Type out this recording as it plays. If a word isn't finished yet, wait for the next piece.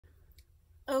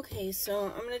Okay,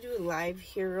 so I'm going to do a live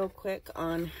here real quick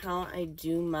on how I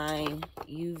do my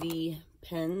UV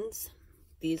pens.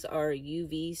 These are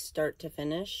UV start to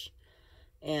finish.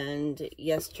 And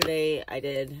yesterday I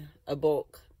did a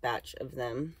bulk batch of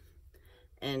them.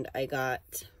 And I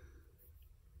got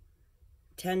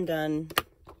 10 done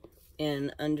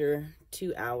in under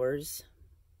 2 hours.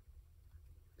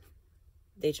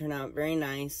 They turn out very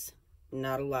nice.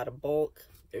 Not a lot of bulk.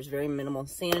 There's very minimal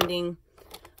sanding.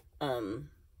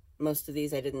 Most of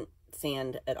these I didn't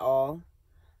sand at all.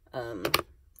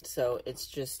 So it's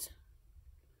just,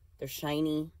 they're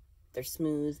shiny, they're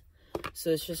smooth. So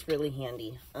it's just really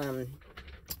handy.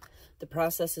 The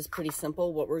process is pretty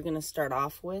simple. What we're going to start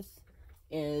off with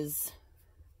is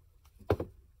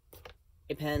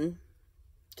a pen,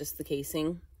 just the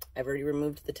casing. I've already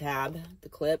removed the tab, the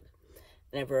clip,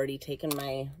 and I've already taken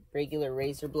my regular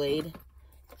razor blade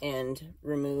and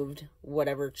removed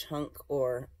whatever chunk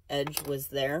or edge was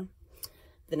there.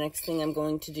 The next thing I'm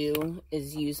going to do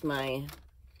is use my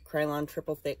Krylon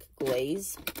Triple Thick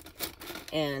Glaze,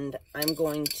 and I'm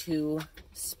going to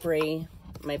spray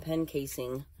my pen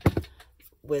casing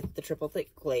with the Triple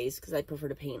Thick Glaze because I prefer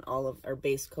to paint all of, or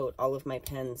base coat all of my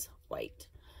pens white.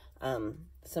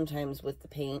 Sometimes with the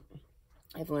paint,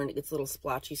 I've learned it gets a little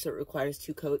splotchy, so it requires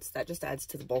 2 coats. That just adds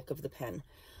to the bulk of the pen.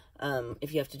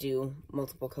 If you have to do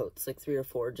multiple coats, like 3 or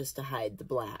 4, just to hide the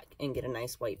black and get a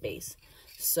nice white base.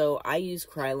 So I use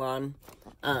Krylon,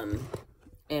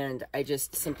 and I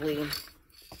just simply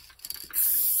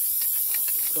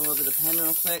go over the pen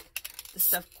real quick. This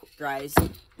stuff dries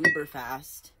uber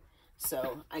fast.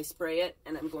 So I spray it,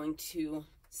 and I'm going to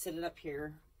sit it up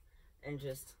here and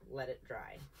just let it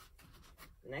dry.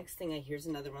 The next thing here's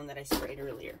another one that I sprayed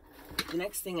earlier. The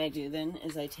next thing I do then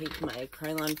is I take my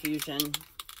Krylon Fusion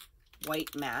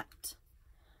White Matte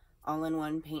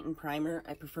all-in-one paint and primer.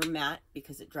 I prefer matte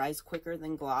because it dries quicker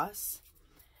than gloss.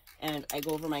 And I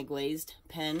go over my glazed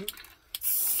pen.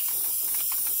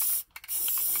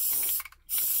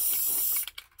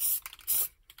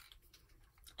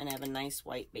 And I have a nice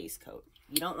white base coat.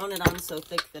 You don't want it on so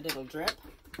thick that it'll drip.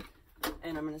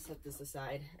 And I'm going to set this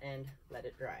aside and let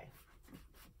it dry.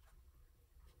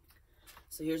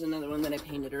 So here's another one that I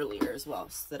painted earlier as well,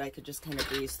 so that I could just kind of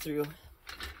breeze through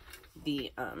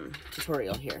the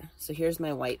tutorial here. So here's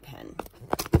my white pen.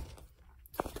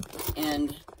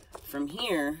 And from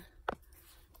here,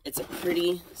 it's a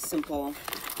pretty simple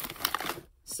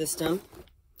system.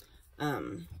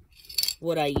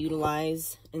 What I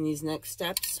utilize in these next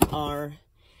steps are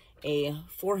a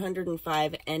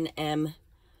 405 NM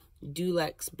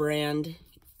Dulux brand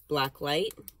black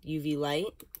light, UV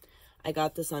light. I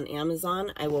got this on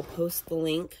Amazon. I will post the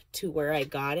link to where I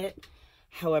got it.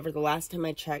 However, the last time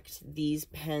I checked, these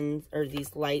pens or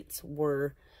these lights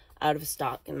were out of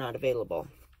stock and not available.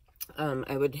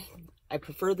 I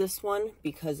prefer this one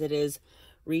because it is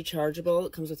rechargeable.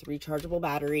 It comes with a rechargeable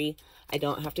battery. I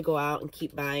don't have to go out and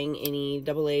keep buying any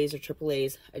AA's or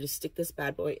AAA's. I just stick this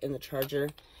bad boy in the charger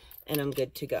and I'm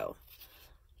good to go.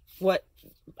 What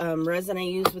resin I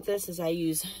use with this is I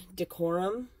use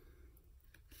Decorum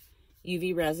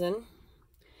UV resin.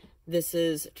 This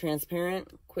is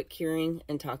transparent, quick curing,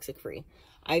 and toxic free.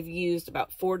 I've used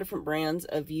about 4 different brands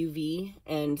of UV,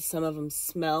 and some of them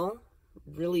smell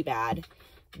really bad.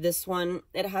 This one,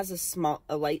 it has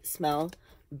a light smell,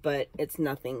 but it's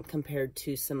nothing compared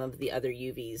to some of the other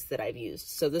UVs that I've used.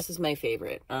 So this is my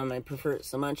favorite. I prefer it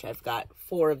so much. I've got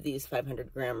 4 of these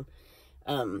 500-gram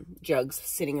jugs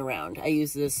sitting around. I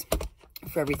use this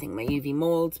for everything. My UV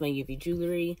molds, my UV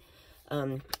jewelry,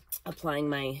 applying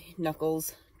my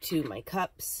knuckles to my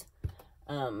cups.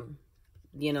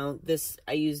 You know, this,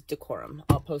 I use Decorum.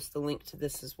 I'll post the link to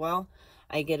this as well.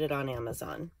 I get it on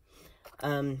Amazon.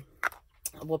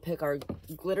 We'll pick our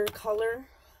glitter color.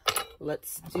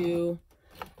 Let's do,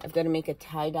 I've got to make a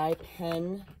tie-dye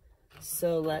pen.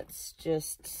 So let's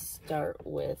just start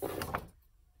with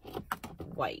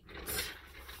white.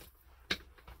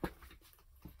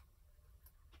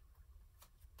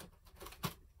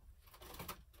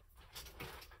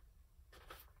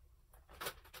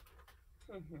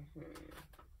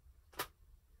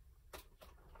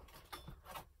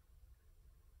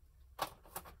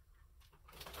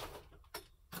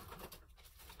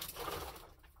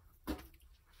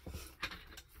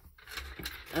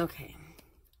 Okay,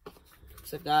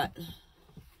 so I've got,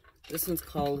 this one's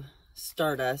called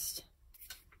Stardust.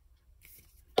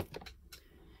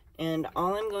 And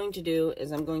all I'm going to do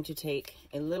is I'm going to take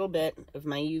a little bit of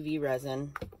my UV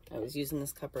resin. I was using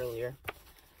this cup earlier.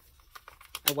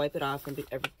 I wipe it off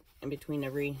in between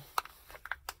every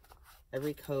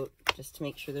coat just to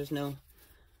make sure there's no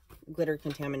glitter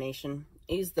contamination.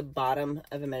 I use the bottom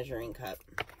of a measuring cup,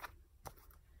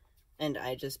 and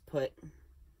I just put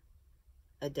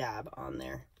a dab on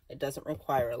there. It doesn't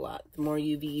require a lot. The more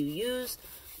UV you use,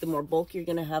 the more bulk you're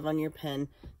going to have on your pen,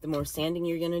 the more sanding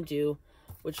you're going to do,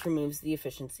 which removes the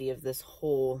efficiency of this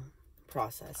whole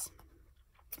process.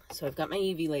 So I've got my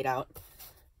UV laid out.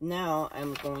 Now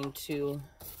I'm going to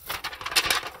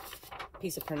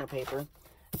piece of printer paper.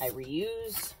 I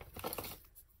reuse,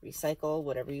 recycle,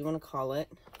 whatever you want to call it.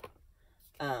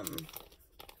 And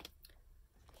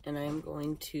I'm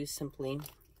going to simply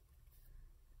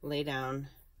lay down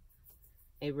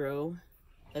a row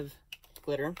of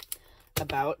glitter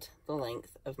about the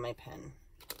length of my pen.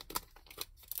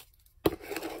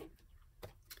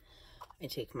 I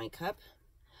take my cup.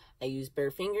 I use bare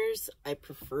fingers. I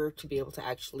prefer to be able to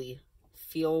actually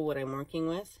feel what I'm working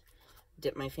with.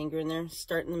 Dip my finger in there,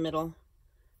 start in the middle,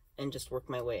 and just work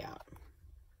my way out.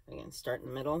 Again, start in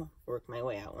the middle, work my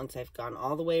way out. Once I've gone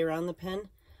all the way around the pen,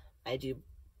 I do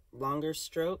longer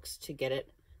strokes to get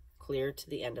it clear to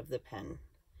the end of the pen.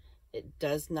 It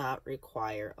does not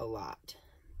require a lot.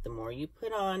 The more you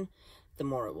put on, the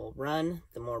more it will run,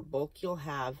 the more bulk you'll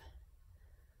have,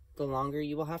 the longer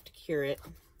you will have to cure it.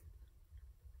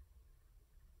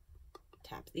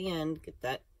 Tap the end, get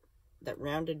that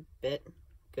rounded bit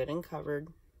good and covered.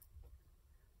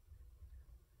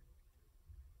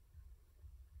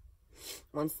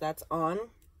 Once that's on,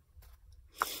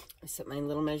 I set my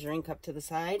little measuring cup to the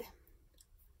side,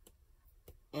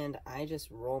 and I just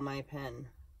roll my pen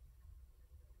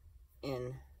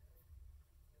in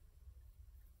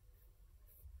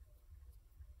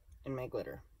my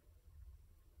glitter.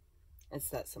 It's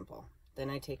that simple. Then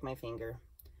I take my finger,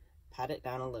 pat it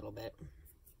down a little bit,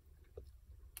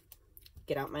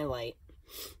 get out my light,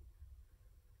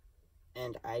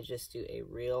 and I just do a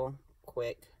real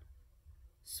quick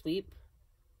sweep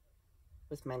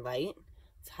with my light.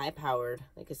 It's high powered,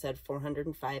 like I said,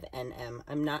 405 NM.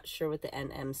 I'm not sure what the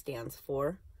NM stands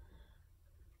for,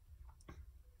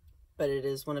 but it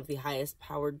is one of the highest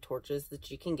powered torches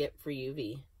that you can get for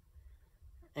UV.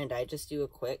 And I just do a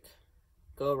quick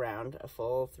go around, a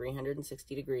full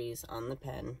 360 degrees on the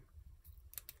pen.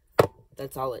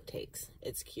 That's all it takes.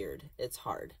 It's cured. It's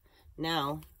hard.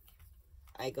 Now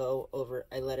I go over,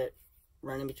 I let it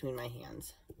run in between my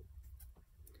hands.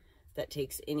 That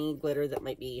takes any glitter that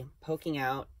might be poking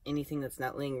out, anything that's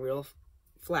not laying real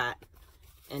flat,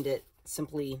 and it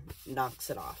simply knocks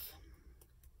it off.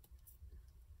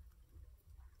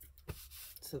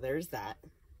 So there's that.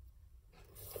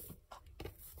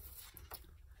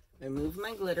 Remove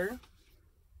my glitter,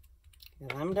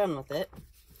 and I'm done with it.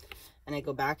 And I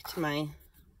go back to my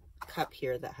cup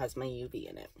here that has my UV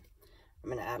in it. I'm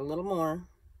going to add a little more.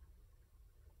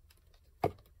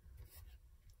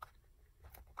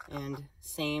 And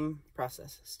same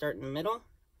process. Start in the middle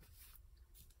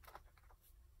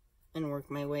and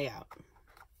work my way out.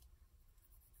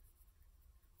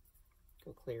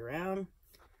 Go clear around.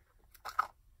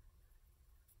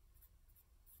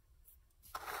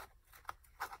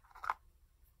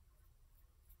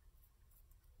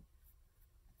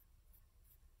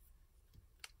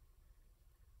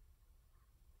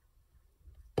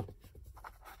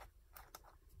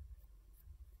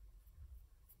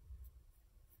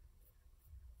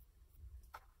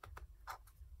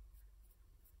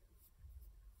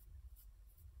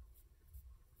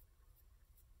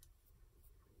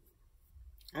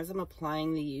 As I'm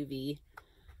applying the UV,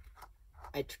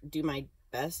 I do my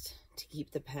best to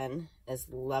keep the pen as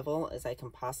level as I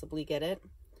can possibly get it.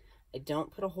 I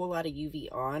don't put a whole lot of UV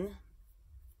on,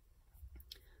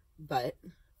 but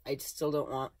I still don't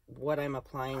want what I'm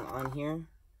applying on here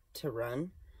to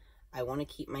run. I want to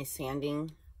keep my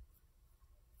sanding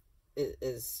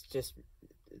as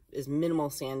minimal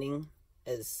sanding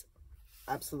as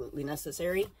absolutely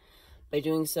necessary. By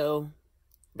doing so,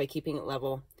 by keeping it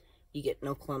level, you get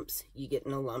no clumps, you get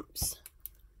no lumps,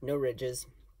 no ridges.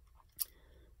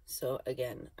 So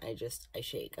again, I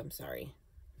shake, I'm sorry.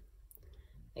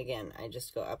 Again, I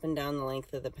just go up and down the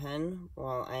length of the pen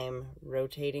while I am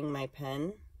rotating my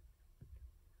pen.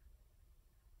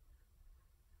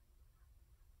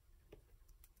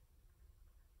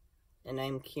 And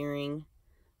I'm curing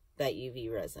that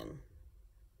UV resin.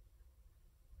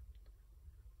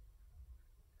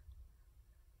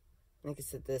 Like I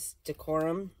said, this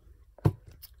Decorum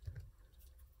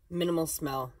minimal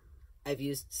smell. I've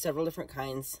used several different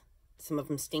kinds. Some of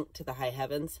them stink to the high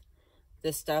heavens.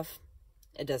 This stuff,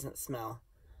 it doesn't smell.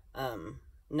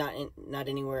 Not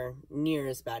anywhere near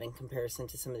as bad in comparison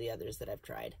to some of the others that I've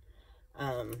tried.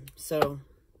 So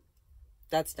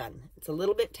that's done. It's a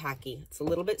little bit tacky. It's a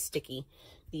little bit sticky.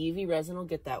 The UV resin will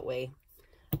get that way.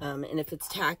 And if it's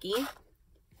tacky,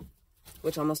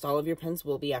 which almost all of your pens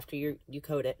will be after you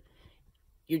coat it,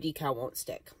 your decal won't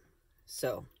stick.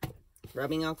 So,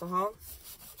 rubbing alcohol,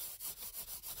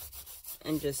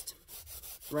 and just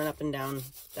run up and down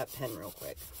that pen real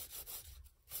quick.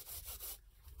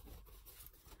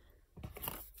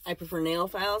 I prefer nail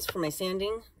files for my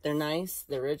sanding. They're nice,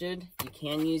 they're rigid. You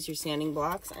can use your sanding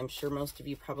blocks. I'm sure most of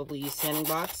you probably use sanding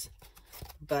blocks,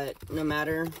 but no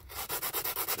matter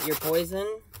your poison,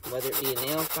 whether it be a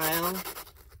nail file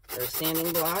or a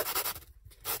sanding block,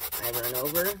 I run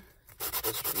over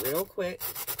just real quick.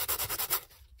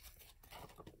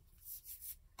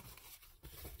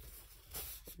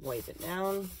 Wipe it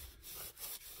down.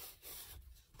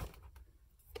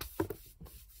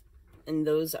 And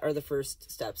those are the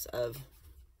first steps of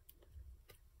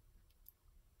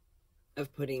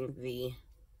putting the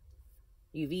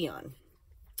UV on.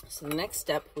 So the next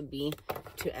step would be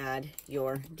to add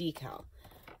your decal,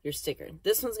 your sticker.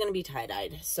 This one's going to be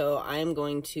tie-dyed, so I'm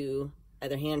going to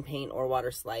either hand paint or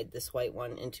water slide this white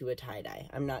one into a tie-dye.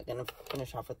 I'm not going to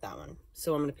finish off with that one.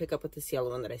 So I'm going to pick up with this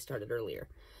yellow one that I started earlier.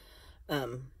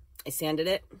 I sanded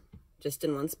it just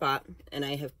in one spot, and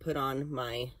I have put on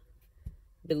my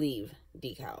Believe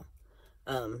decal.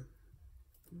 The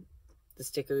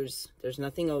stickers, there's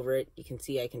nothing over it. You can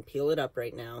see I can peel it up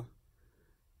right now.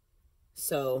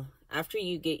 So after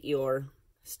you get your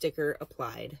sticker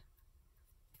applied,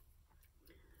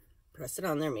 press it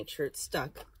on there, make sure it's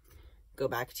stuck. Go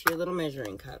back to your little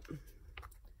measuring cup,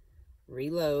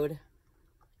 reload,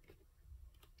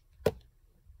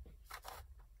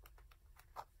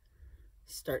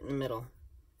 start in the middle,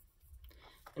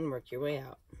 and work your way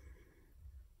out.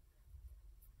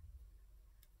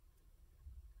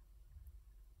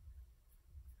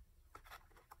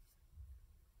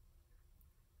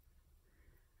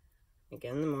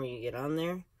 Again, the more you get on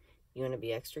there, you want to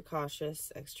be extra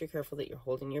cautious, extra careful that you're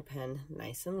holding your pen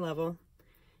nice and level.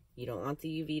 You don't want the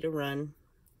UV to run,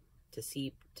 to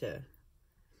seep, to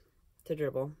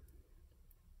dribble.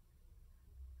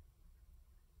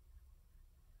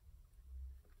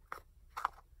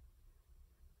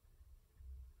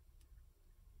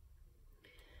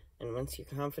 And once you're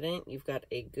confident you've got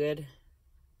a good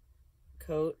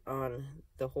coat on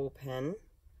the whole pen,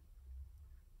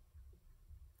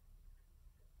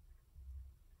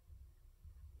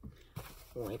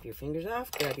 wipe your fingers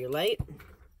off, grab your light,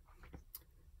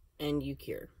 and you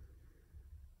cure.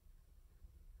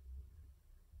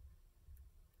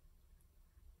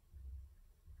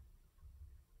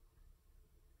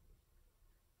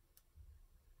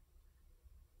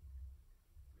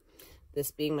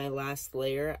 This being my last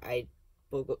layer, I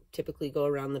will typically go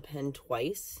around the pen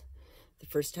twice. The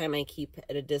first time I keep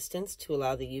at a distance to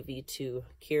allow the UV to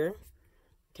cure.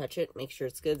 Touch it, make sure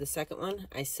it's good. The second one,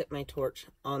 I sit my torch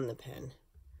on the pen,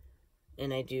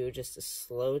 and I do just a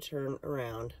slow turn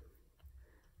around.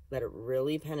 Let it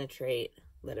really penetrate,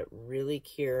 let it really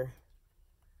cure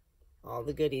all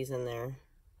the goodies in there.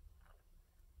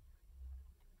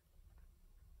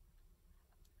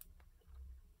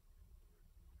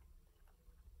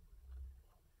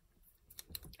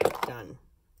 Done.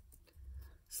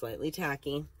 Slightly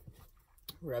tacky,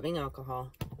 rubbing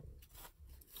alcohol,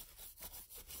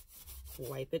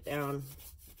 wipe it down.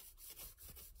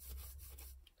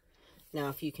 Now,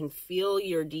 if you can feel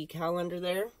your decal under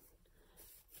there,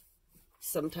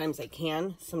 sometimes I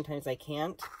can, sometimes I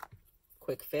can't.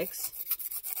 Quick fix.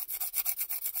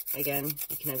 Again,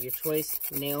 you can have your choice,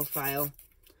 nail file,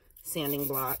 sanding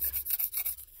block.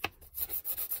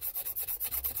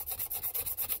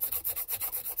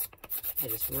 I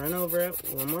just run over it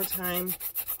one more time,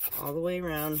 all the way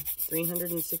around,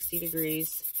 360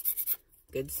 degrees,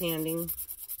 good sanding.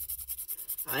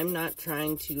 I'm not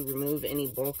trying to remove any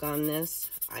bulk on this.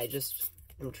 I just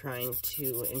am trying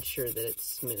to ensure that it's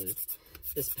smooth.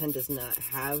 This pen does not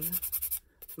have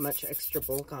much extra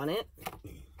bulk on it.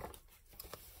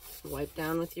 Wipe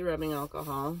down with your rubbing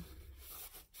alcohol.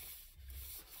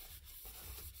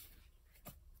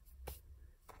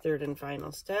 Third and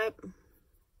final step,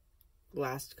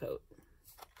 last coat.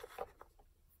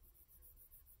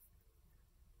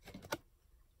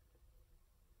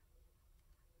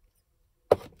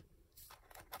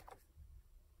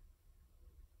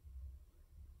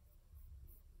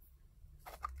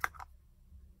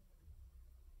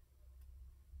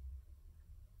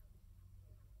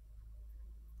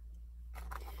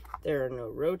 There are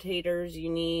no rotators you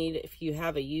need. If you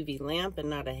have a UV lamp and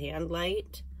not a hand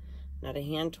light, not a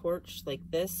hand torch like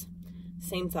this,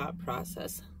 same thought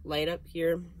process. Light up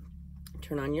here,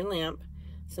 turn on your lamp,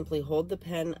 simply hold the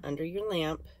pen under your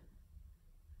lamp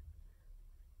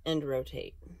and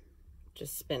rotate.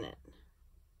 Just spin it.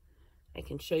 I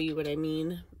can show you what I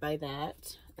mean by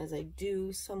that, as I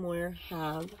do somewhere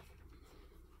have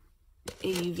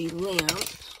a UV lamp.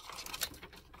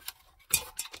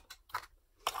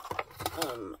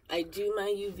 I do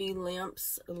my UV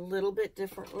lamps a little bit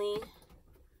differently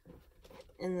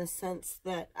in the sense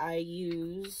that I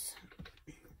use,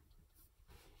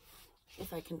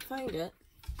 if I can find it,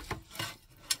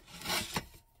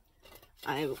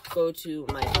 I go to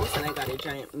my house and I got a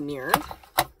giant mirror.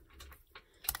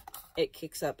 It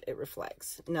kicks up, it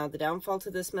reflects. Now the downfall to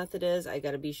this method is I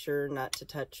got to be sure not to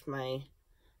touch my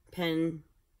pen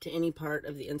to any part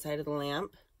of the inside of the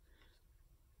lamp,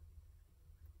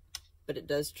 but it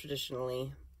does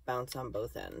traditionally bounce on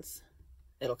both ends.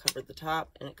 It'll cover the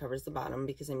top and it covers the bottom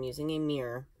because I'm using a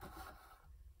mirror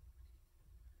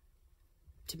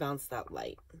to bounce that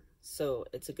light. So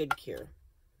it's a good cure.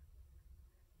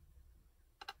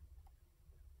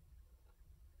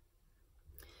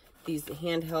 These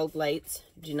handheld lights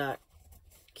do not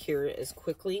cure as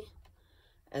quickly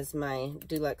as my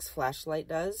Dulux flashlight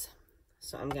does.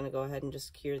 So I'm going to go ahead and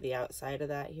just cure the outside of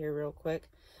that here real quick.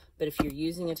 But if you're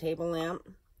using a table lamp,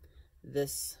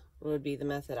 this would be the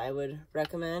method I would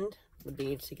recommend, would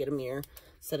be to get a mirror,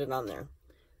 set it on there.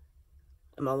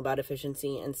 I'm all about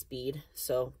efficiency and speed,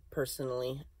 so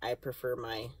personally, I prefer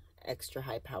my extra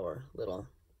high power little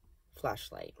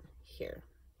flashlight here.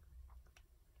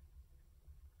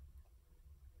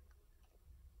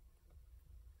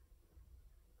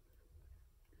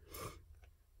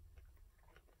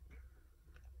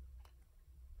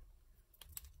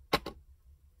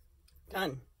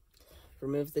 Done.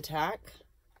 Remove the tack,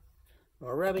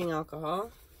 more rubbing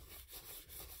alcohol,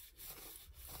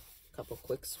 a couple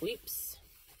quick sweeps,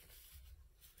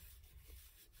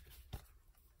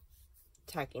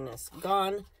 tackiness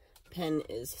gone, pen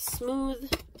is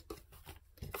smooth,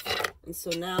 and so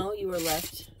now you are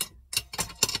left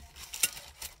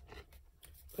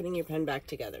putting your pen back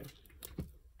together.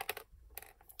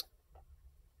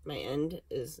 My end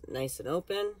is nice and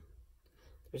open,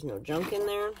 there's no junk in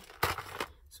there.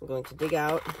 So I'm going to dig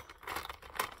out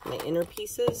my inner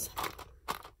pieces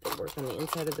that work on the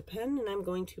inside of the pen, and I'm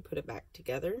going to put it back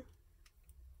together.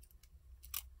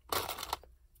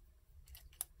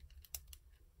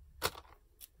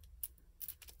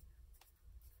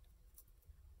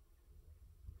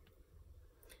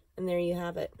 And there you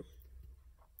have it.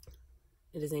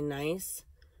 It is a nice,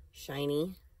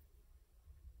 shiny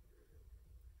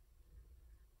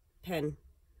pen.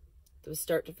 It was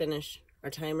start to finish. Our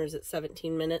timer's at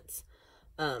 17 minutes.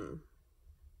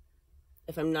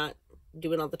 If I'm not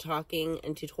doing all the talking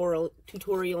and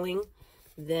tutorialing,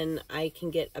 then I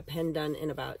can get a pen done in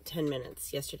about 10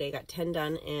 minutes. Yesterday I got 10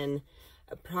 done in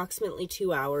approximately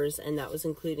 2 hours, and that was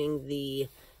including the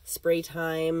spray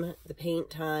time, the paint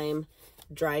time,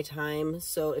 dry time.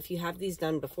 So if you have these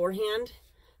done beforehand,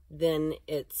 then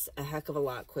it's a heck of a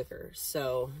lot quicker.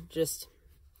 So just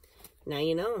now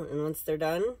you know, and once they're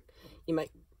done, you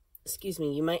might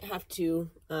have to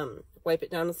wipe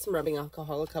it down with some rubbing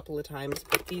alcohol a couple of times,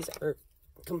 but these are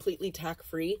completely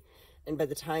tack-free, and by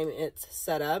the time it's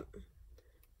set up,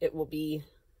 it will be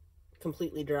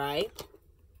completely dry.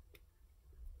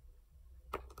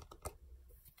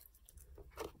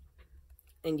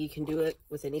 And you can do it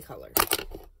with any color.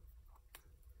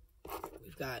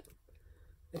 We've got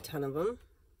a ton of them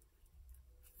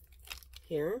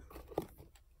here.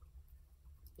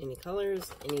 Any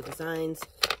colors, any designs.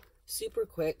 Super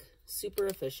quick, super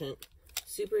efficient,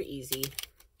 super easy,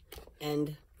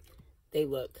 and they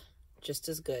look just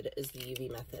as good as the UV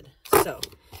method. So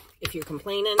if you're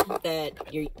complaining that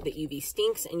the UV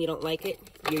stinks and you don't like it,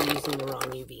 you're using the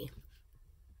wrong UV.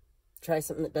 Try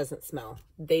something that doesn't smell.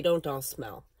 They don't all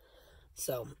smell.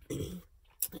 So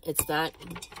it's that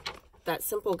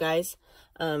simple, guys.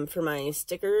 For my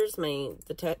stickers,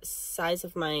 the size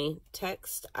of my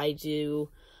text, I do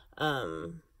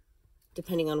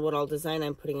depending on what all design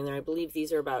I'm putting in there. I believe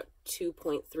these are about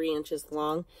 2.3 inches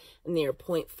long, and they are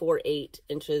 0.48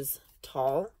 inches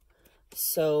tall.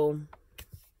 So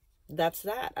that's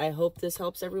that. I hope this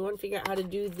helps everyone figure out how to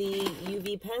do the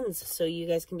UV pens so you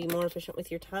guys can be more efficient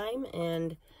with your time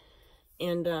and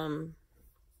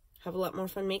have a lot more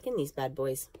fun making these bad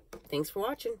boys. Thanks for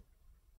watching.